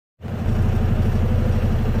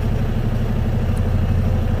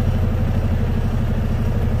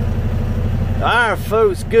Alright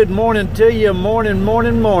folks, good morning to you. Morning.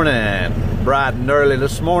 Bright and early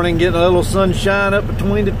this morning, getting a little sunshine up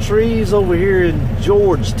between the trees over here in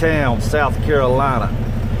Georgetown, South Carolina.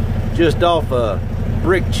 Just off a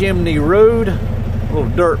brick chimney road, a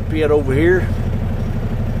little dirt pit over here.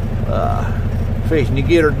 Fixing to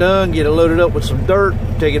get her done, get it loaded up with some dirt,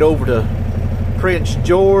 take it over to Prince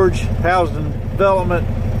George Housing Development,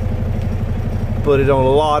 put it on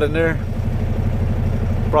a lot in there.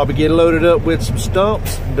 Probably get it loaded up with some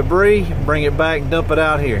stumps, debris, bring it back and dump it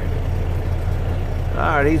out here.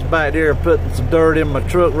 Alright, he's back there putting some dirt in my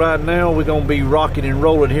truck right now. We're going to be rocking and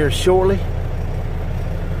rolling here shortly.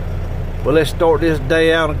 But let's start this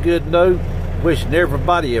day out on a good note. Wishing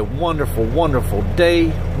everybody a wonderful, wonderful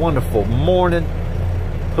day, wonderful morning.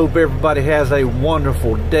 Hope everybody has a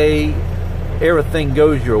wonderful day. Everything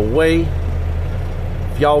goes your way.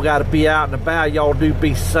 If y'all got to be out and about, y'all do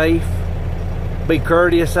be safe. Be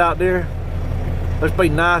courteous out there. Let's be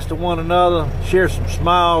nice to one another. Share some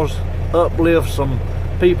smiles. Uplift some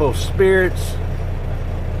people's spirits.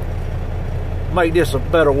 Make this a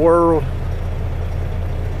better world.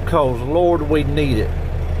 Because, Lord, we need it.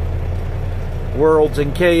 World's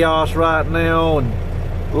in chaos right now, and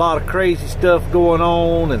a lot of crazy stuff going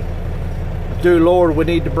on. And, dear Lord, we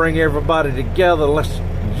need to bring everybody together. Let's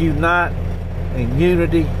unite in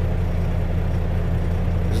unity.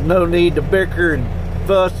 There's no need to bicker and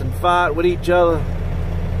fuss and fight with each other.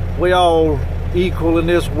 We all equal in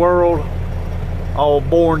this world, all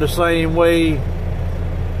born the same way.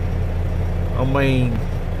 I mean,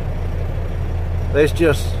 it's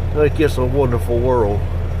just a wonderful world.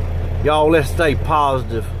 Y'all, let's stay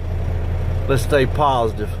positive. Let's stay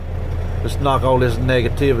positive. Let's knock all this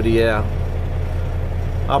negativity out.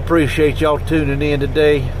 I appreciate y'all tuning in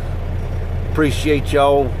today. Appreciate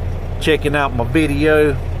y'all checking out my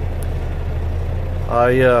video.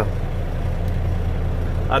 I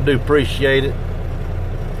do appreciate it.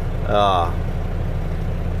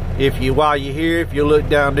 While you're here, if you look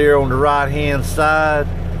down there on the right hand side,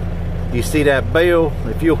 you see that bell.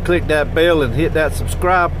 If you'll click that bell and hit that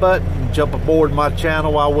subscribe button and jump aboard my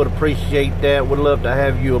channel, I would appreciate that. Would love to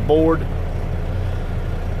have you aboard.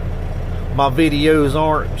 My videos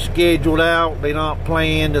aren't scheduled out. They're not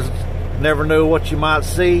planned. Just never know what you might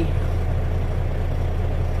see.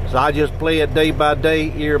 So I just play it day by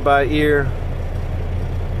day, ear by ear.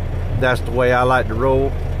 That's the way I like to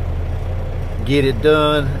roll. Get it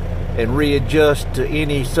done and readjust to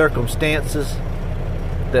any circumstances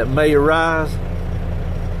that may arise.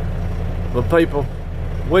 But people,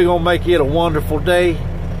 we're gonna make it a wonderful day.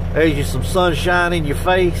 There's you some sunshine in your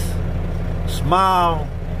face. Smile,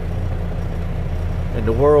 and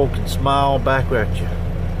the world can smile back at you.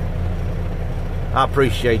 I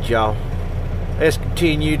appreciate y'all. Let's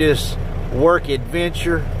continue this work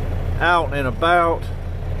adventure out and about.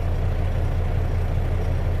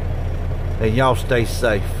 And y'all stay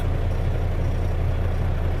safe.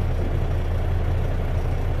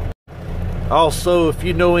 Also, if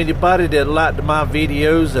you know anybody that liked my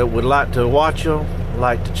videos, that would like to watch them,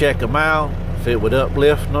 like to check them out, if it would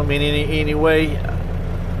uplift them in any way,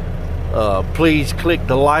 please click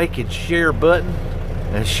the like and share button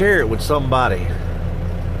and share it with somebody.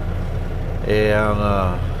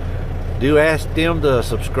 And do ask them to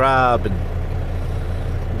subscribe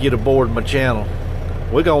and get aboard my channel.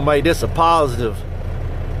 We're gonna make this a positive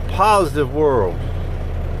world,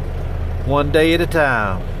 one day at a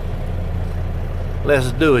time.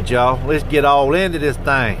 Let's do it, y'all. Let's get all into this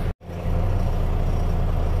thing.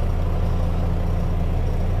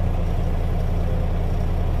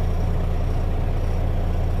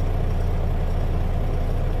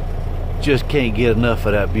 Just can't get enough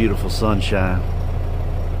of that beautiful sunshine.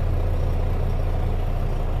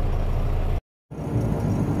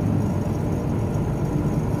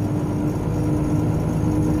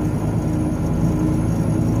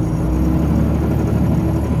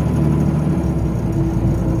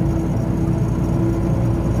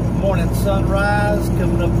 Morning sunrise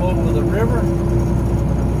coming up over the river.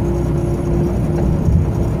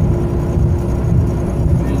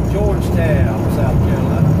 In Georgetown, South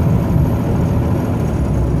Carolina.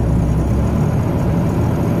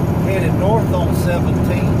 Headed north on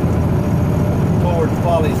 17 towards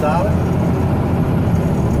Follies Island.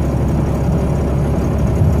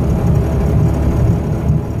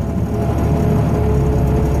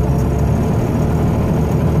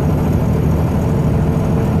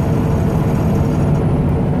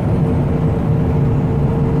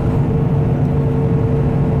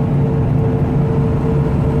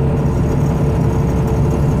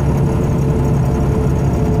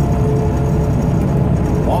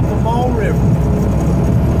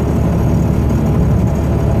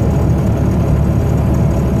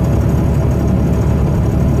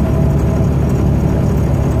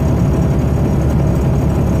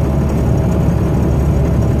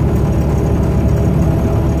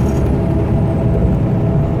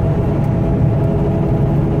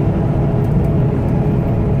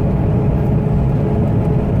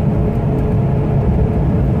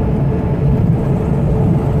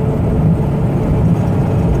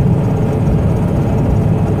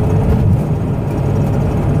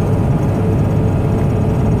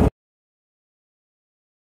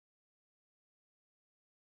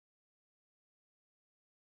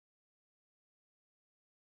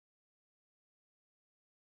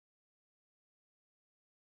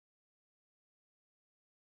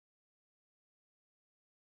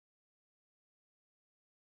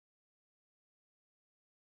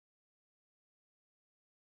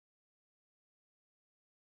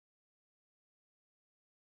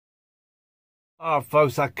 Alright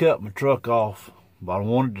folks, I cut my truck off, but I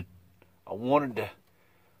wanted to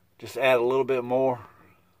just add a little bit more.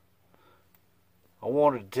 I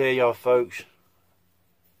wanted to tell y'all folks,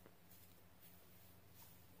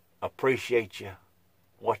 I appreciate you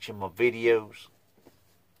watching my videos.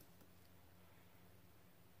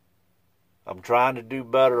 I'm trying to do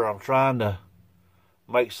better. I'm trying to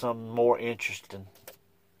make something more interesting.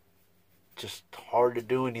 Just hard to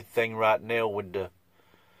do anything right now with the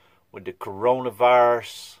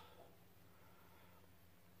coronavirus.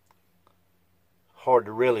 Hard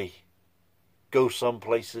to really go some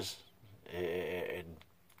places and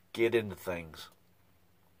get into things.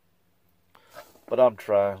 But I'm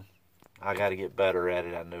trying. I got to get better at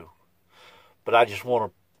it, I know. But I just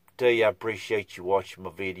want to tell you I appreciate you watching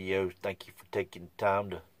my videos. Thank you for taking the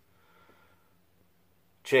time to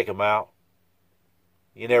check them out.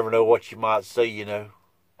 You never know what you might see, you know.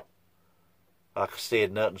 Like I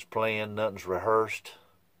said, nothing's planned, nothing's rehearsed,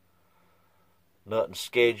 nothing's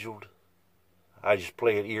scheduled. I just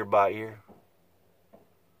play it ear by ear.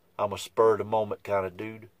 I'm a spur of the moment kind of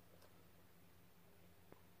dude.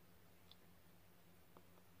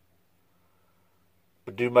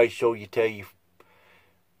 But do make sure you tell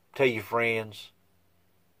your friends.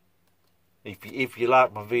 If you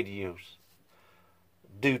like my videos,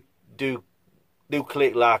 do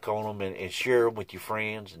click like on them and share them with your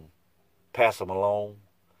friends and pass them along.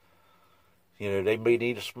 You know, they may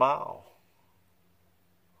need a smile.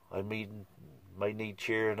 They may need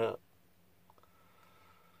cheering up.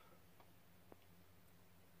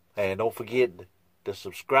 And don't forget the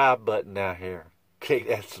subscribe button down here. Click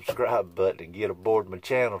that subscribe button and get aboard my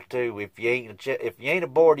channel too. If you ain't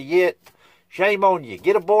aboard yet, shame on you.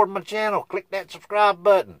 Get aboard my channel. Click that subscribe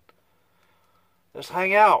button. Let's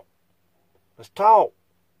hang out. Let's talk.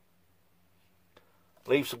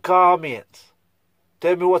 Leave some comments.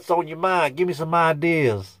 Tell me what's on your mind. Give me some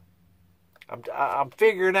ideas. I'm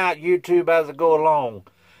figuring out YouTube as I go along.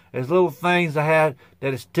 There's little things I had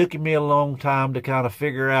that it's taken me a long time to kind of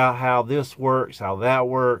figure out how this works, how that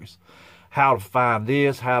works, how to find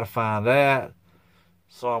this, how to find that.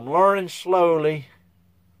 So I'm learning slowly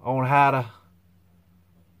on how to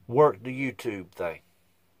work the YouTube thing.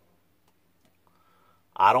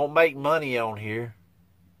 I don't make money on here.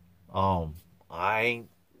 I ain't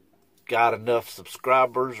got enough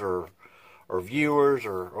subscribers or viewers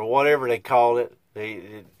or whatever they call it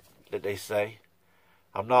that they say.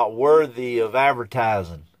 I'm not worthy of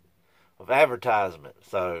advertisement.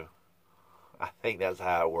 So I think that's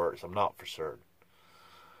how it works. I'm not for certain.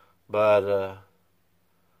 But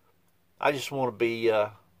I just want to be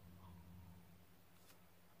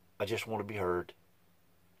heard.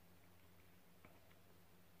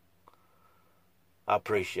 I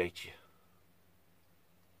appreciate you.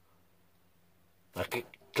 Now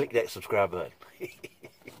click that subscribe button.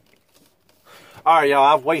 Alright, y'all,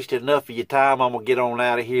 I've wasted enough of your time. I'm going to get on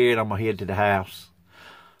out of here and I'm going to head to the house.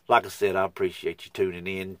 Like I said, I appreciate you tuning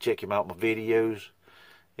in, checking out my videos,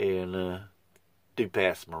 and do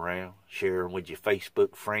pass them around. Share them with your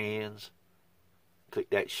Facebook friends. Click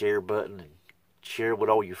that share button and share with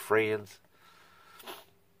all your friends.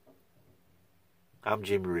 I'm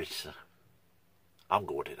Jimmy Richardson. I'm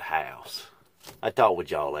going to the house. I'll talk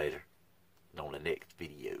with y'all later on the next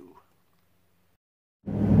video.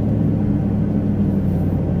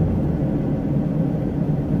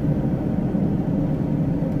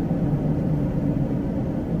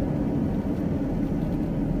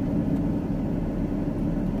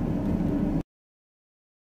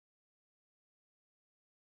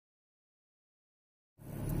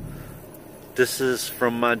 This is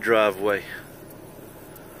from my driveway.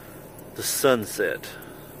 The sunset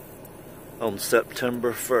on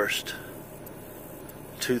September 1st,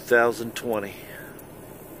 2020.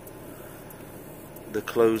 The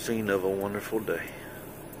closing of a wonderful day.